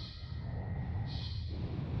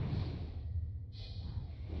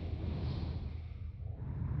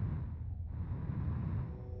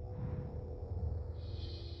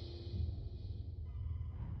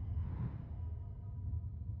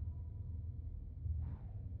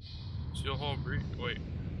 Steel Hall breach. Wait,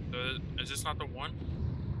 is this not the one?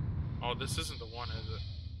 Oh, this isn't the one, is it?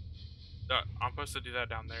 I'm supposed to do that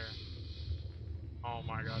down there. Oh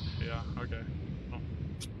my god. Yeah. Okay. Oh.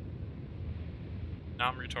 Now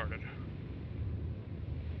I'm retarded.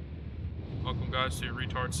 Welcome, guys, to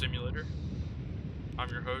Retard Simulator. I'm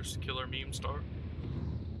your host, Killer Meme Star.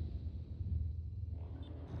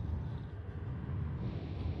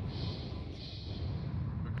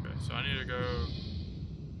 Okay, so I need to go.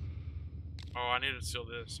 Oh, I need to steal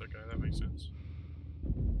this. Okay, that makes sense.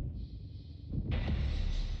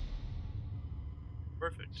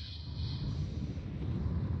 Perfect.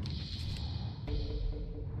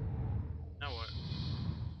 Now what?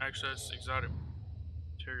 Access exotic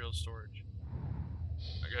material storage.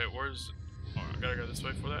 Okay, where's... Oh, I gotta go this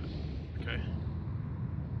way for that? Okay.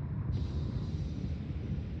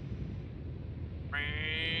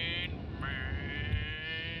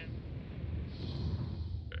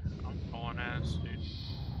 Okay, I'm hauling ass, dude.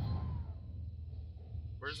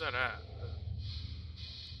 Where's that at?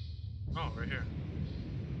 Oh, right here.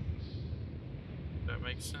 That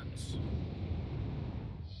makes sense.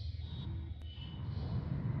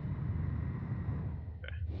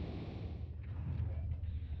 Okay.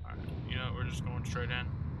 Alright, you know, we're just going straight in.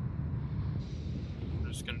 We're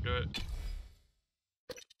just gonna do it.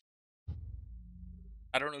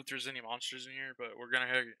 I don't know if there's any monsters in here, but we're gonna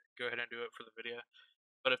go ahead and do it for the video.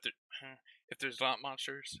 But if there's not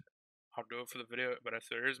monsters, I'll do it for the video. But if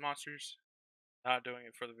there is monsters, not doing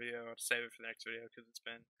it for the video. I'll save it for the next video because it's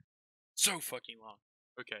been so fucking long.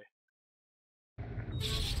 Okay.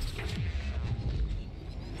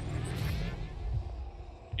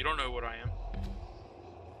 You don't know what I am.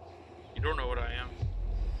 You don't know what I am.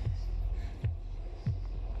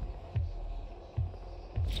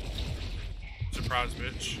 Surprise,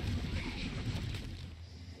 bitch.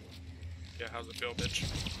 Yeah, how's it feel, bitch?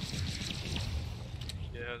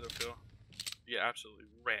 Yeah, how's it feel? Yeah, absolutely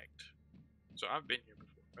wrecked. So I've been here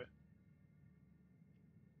before, right?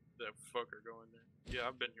 That fucker going there. Yeah,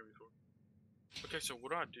 I've been here before. Okay, so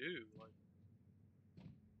what do I do? Like,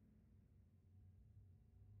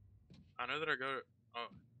 I know that I go to,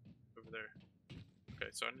 oh, over there.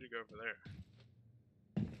 Okay, so I need to go over there.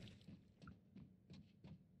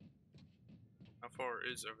 How far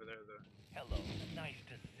is over there, though? Hello, nice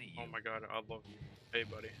to see you. Oh my god, I love you. Hey,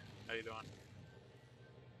 buddy. How you doing?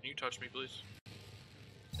 Can you touch me, please?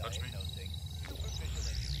 Touch me. Diagnosing. Superficial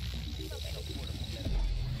injury. Nothing of portable medical.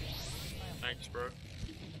 Thanks, bro.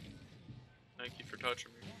 Thank you for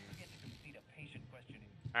touching me. Don't forget to complete a patient questioning.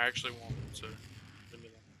 I actually won't, so give me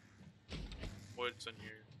that. What's in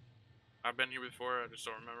here? I've been here before, I just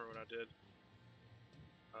don't remember what I did.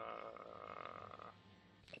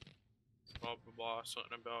 Blah blah blah,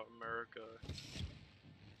 something about America.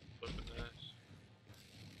 Flipping this.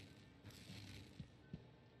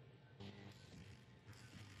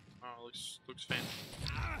 Oh, looks fancy.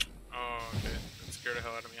 Oh, okay. That scared the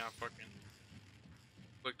hell out of me. I fucking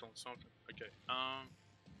clicked on something. Okay.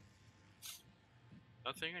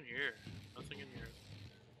 Nothing in here. Nothing in here.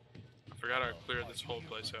 I forgot I cleared this whole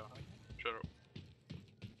place out. Shut up.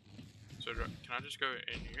 So can I just go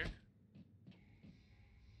in here?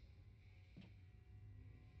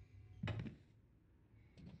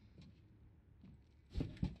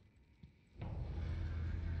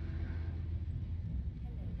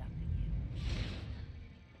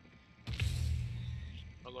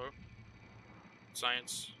 Hello?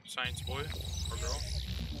 Science boy or girl?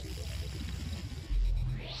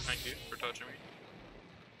 Thank you for touching me.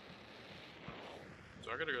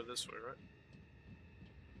 So I gotta go this way, right?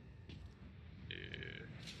 Yeah.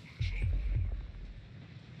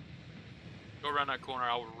 Go around that corner,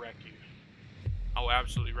 I will wreck you. I will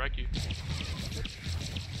absolutely wreck you.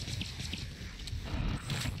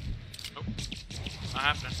 Nope. Not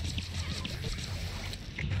happening.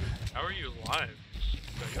 How are you alive?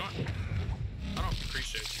 You know what? I don't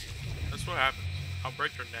appreciate you. That's what happens. I'll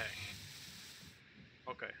break your neck.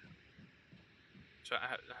 Okay. So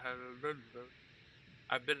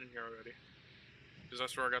I've been in here already. Because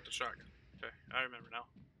that's where I got the shotgun. Okay, I remember now.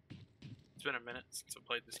 It's been a minute since I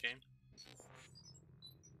played this game.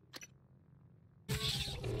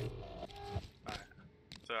 Alright.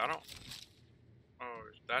 So I don't...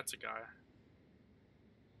 Oh, that's a guy.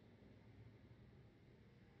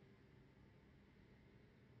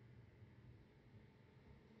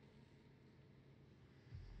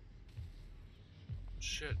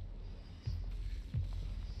 Shit.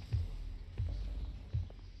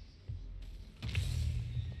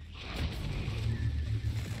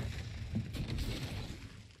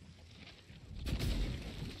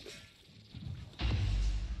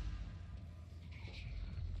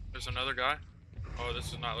 There's another guy. Oh,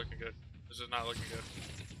 this is not looking good. This is not looking good.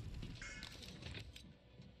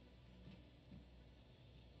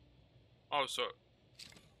 Oh, so...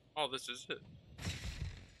 Oh, this is it.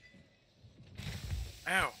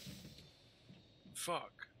 Ow!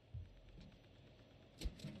 Fuck.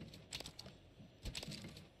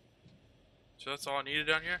 So that's all I needed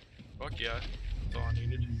down here? Fuck yeah. That's all I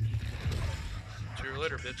needed. See you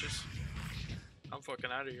later, bitches. I'm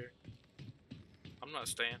fucking out of here. I'm not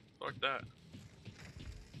staying. Fuck that.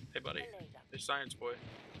 Hey, buddy. Hey, science boy.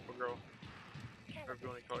 Or girl. Whatever you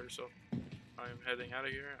want to call yourself. I am heading out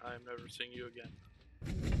of here. I am never seeing you again.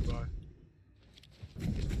 Bye.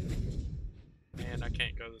 Man, I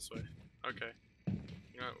can't go this way. Okay.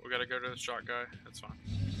 You know what? We gotta go to the shot guy. That's fine.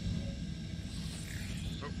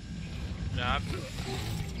 Oh. Yeah,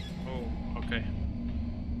 oh, okay.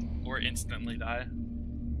 Or instantly die.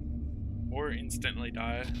 Or instantly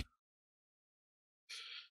die.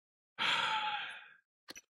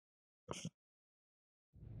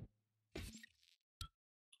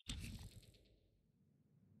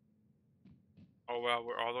 Oh wow,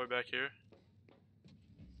 we're all the way back here?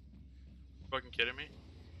 Fucking kidding me?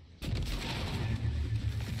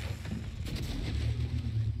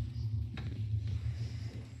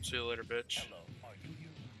 See you later, bitch. Hello, are you you?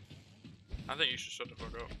 I think you should shut the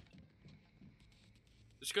fuck up.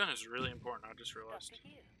 This gun is really important, I just realized.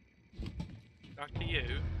 Dr.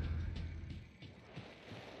 You.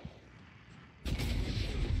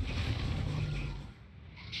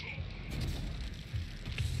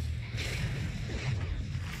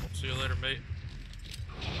 See you later, mate.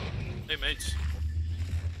 Hey, mates.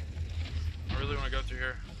 I really want to go through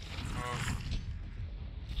here.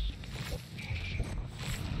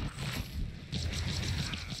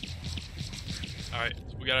 Alright,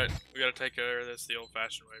 we gotta take care of this the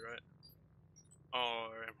old-fashioned way, right? Oh,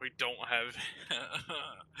 and we don't have.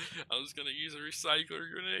 I was gonna use a recycler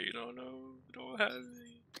grenade. Oh no, we don't have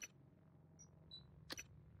any.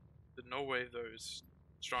 There's no way those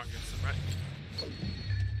strong against them, right?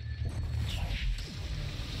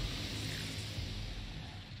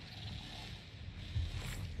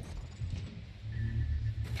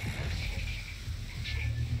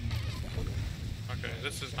 Okay,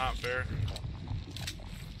 this is not fair.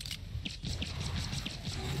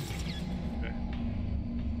 Okay.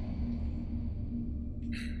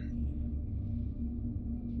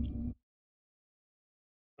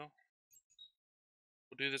 Well,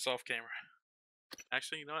 we'll do this off camera.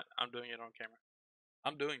 Actually, you know what? I'm doing it on camera.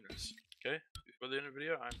 I'm doing this, okay? Before the end of the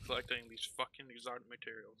video, I'm collecting these fucking exotic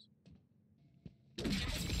materials.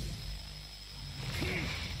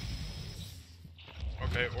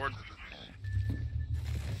 Okay, or...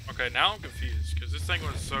 Okay, now I'm confused, because this thing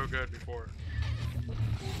was so good before.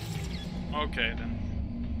 Okay, then.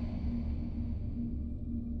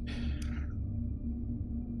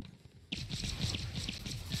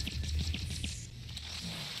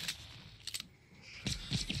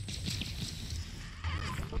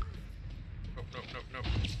 Nope, nope, nope, nope.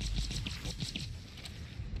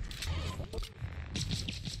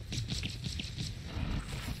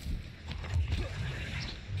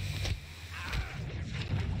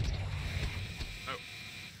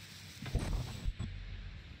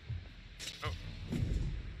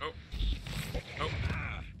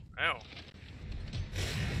 Ow.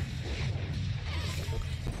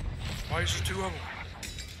 Why is there two of them?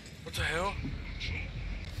 What the hell?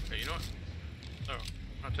 Hey, you know what? No, I'm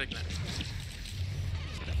not taking that.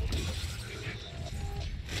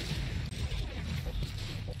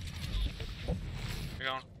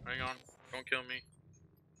 Hang on. Don't kill me.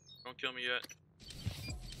 Don't kill me yet.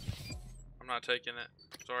 I'm not taking it.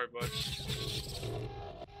 Sorry, bud.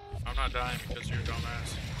 I'm not dying because you're a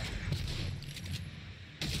dumbass.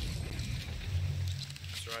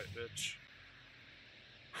 That's right, bitch.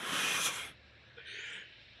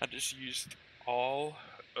 I just used all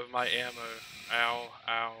of my ammo. Ow,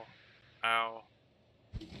 ow, ow.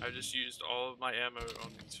 I just used all of my ammo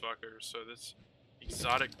on these fuckers, so this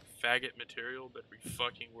exotic faggot material better be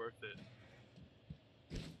fucking worth it.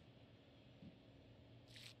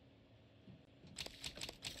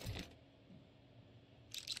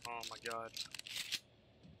 Oh my god.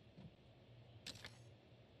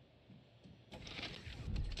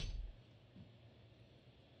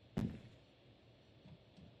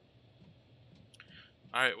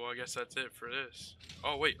 Alright, well I guess that's it for this.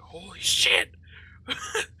 Oh wait, holy shit!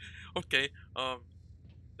 Okay,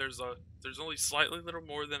 there's only slightly little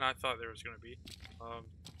more than I thought there was gonna be.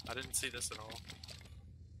 I didn't see this at all.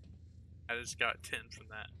 I just got 10 from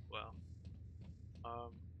that. Well,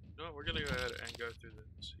 no, we're gonna go ahead and go through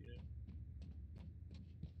this. You know?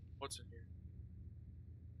 What's in here?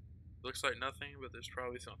 Looks like nothing, but there's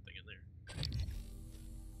probably something in there.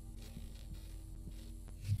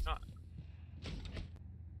 Not.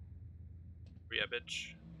 But yeah,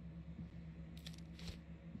 bitch.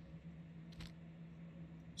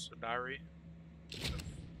 So diary.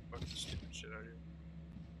 Fucking stupid shit out here.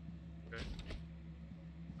 Okay.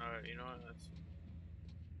 Alright, you know what? Let's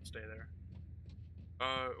stay there.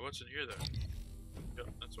 What's in here though? Yep,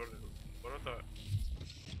 that's what I thought.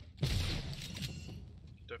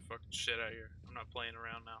 Get that fucking shit out of here. I'm not playing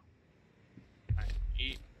around now. Alright,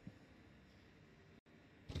 eat.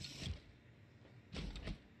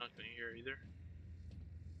 Nothing here either.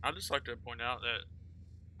 I'd just like to point out that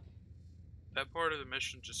that part of the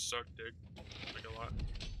mission just sucked dick. Like a lot.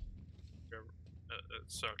 It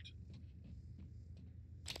sucked.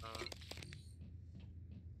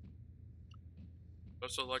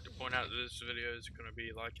 Also like to point out that this video is going to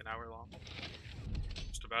be like an hour long.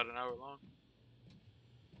 Just about an hour long.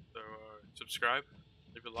 So subscribe,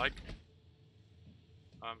 leave a like.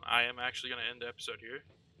 I am actually going to end the episode here,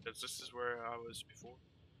 because this is where I was before.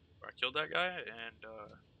 Where I killed that guy, and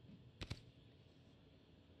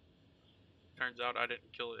turns out I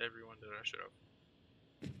didn't kill everyone that I should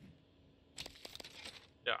have.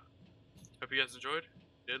 Yeah. Hope you guys enjoyed.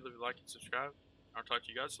 If you did, leave a like and subscribe. I'll talk to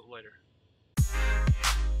you guys later.